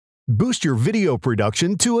Boost your video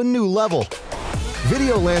production to a new level.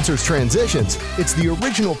 Videolancer's Transitions, it's the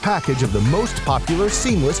original package of the most popular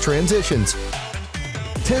seamless transitions.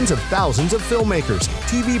 Tens of thousands of filmmakers,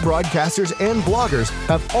 TV broadcasters, and bloggers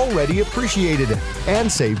have already appreciated it and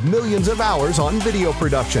saved millions of hours on video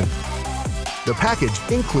production. The package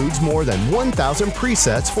includes more than 1,000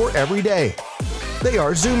 presets for every day. They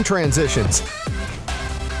are zoom transitions,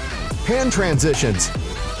 pan transitions,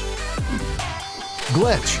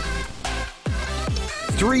 glitch,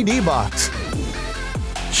 3D box,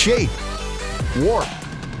 shape, warp,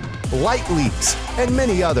 light leaks, and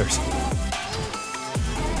many others.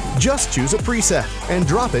 Just choose a preset and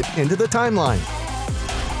drop it into the timeline.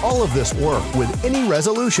 All of this work with any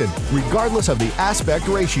resolution, regardless of the aspect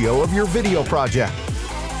ratio of your video project.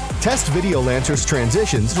 Test Videolancer's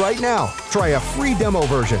Transitions right now. Try a free demo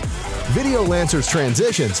version. Videolancer's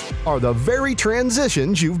Transitions are the very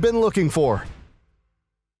transitions you've been looking for.